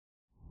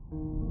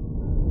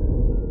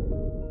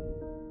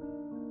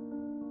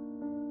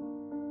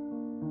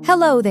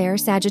Hello there,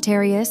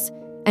 Sagittarius,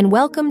 and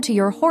welcome to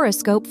your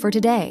horoscope for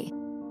today,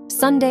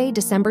 Sunday,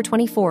 December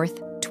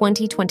 24th,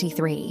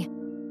 2023.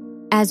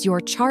 As your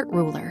chart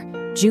ruler,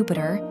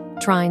 Jupiter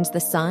trines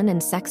the Sun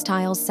and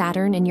sextiles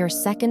Saturn in your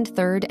 2nd,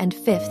 3rd, and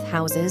 5th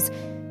houses.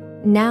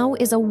 Now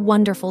is a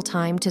wonderful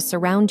time to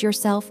surround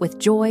yourself with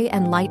joy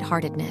and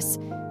lightheartedness.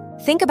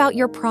 Think about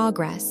your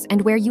progress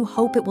and where you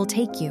hope it will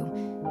take you.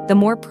 The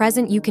more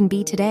present you can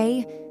be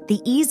today, the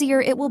easier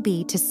it will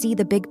be to see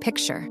the big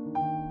picture.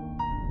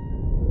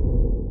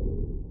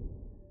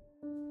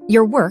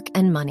 Your work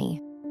and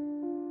money.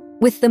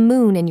 With the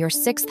moon in your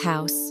 6th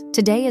house,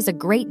 today is a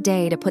great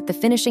day to put the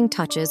finishing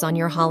touches on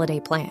your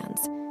holiday plans.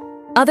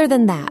 Other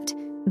than that,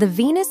 the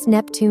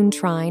Venus-Neptune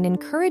trine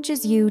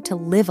encourages you to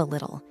live a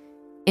little.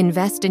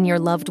 Invest in your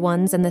loved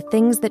ones and the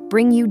things that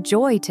bring you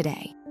joy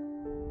today.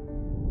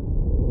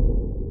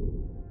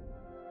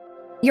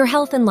 Your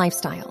health and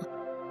lifestyle.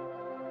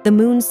 The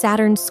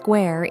Moon-Saturn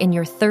square in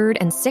your 3rd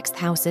and 6th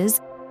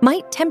houses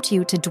might tempt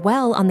you to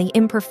dwell on the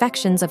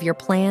imperfections of your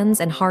plans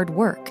and hard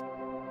work.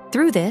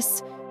 Through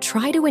this,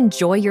 try to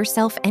enjoy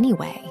yourself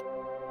anyway.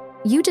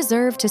 You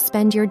deserve to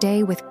spend your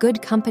day with good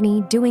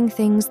company doing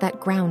things that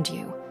ground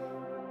you.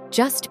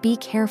 Just be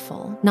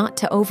careful not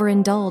to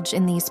overindulge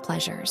in these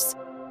pleasures.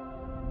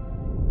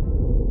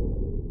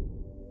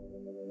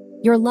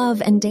 Your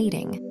love and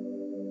dating.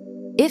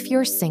 If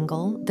you're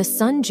single, the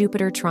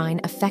Sun-Jupiter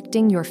trine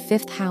affecting your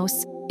 5th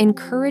house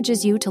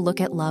encourages you to look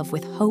at love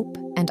with hope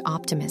and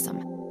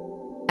optimism.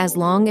 As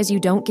long as you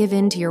don't give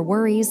in to your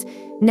worries,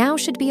 now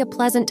should be a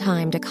pleasant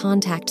time to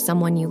contact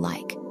someone you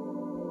like.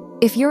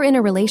 If you're in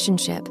a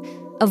relationship,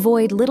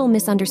 avoid little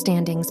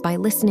misunderstandings by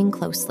listening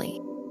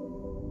closely.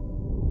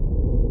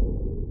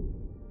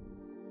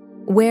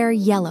 Wear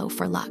yellow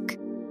for luck.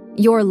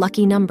 Your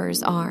lucky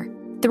numbers are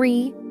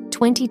 3,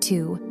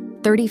 22,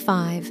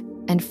 35,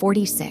 and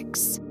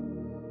 46.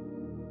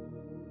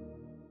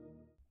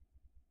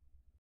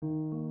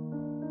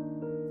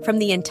 From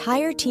the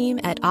entire team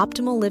at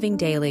Optimal Living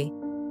Daily,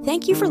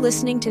 thank you for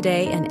listening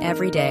today and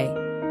every day.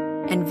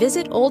 And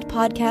visit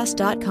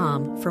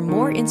oldpodcast.com for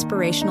more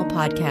inspirational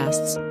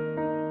podcasts.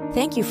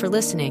 Thank you for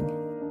listening.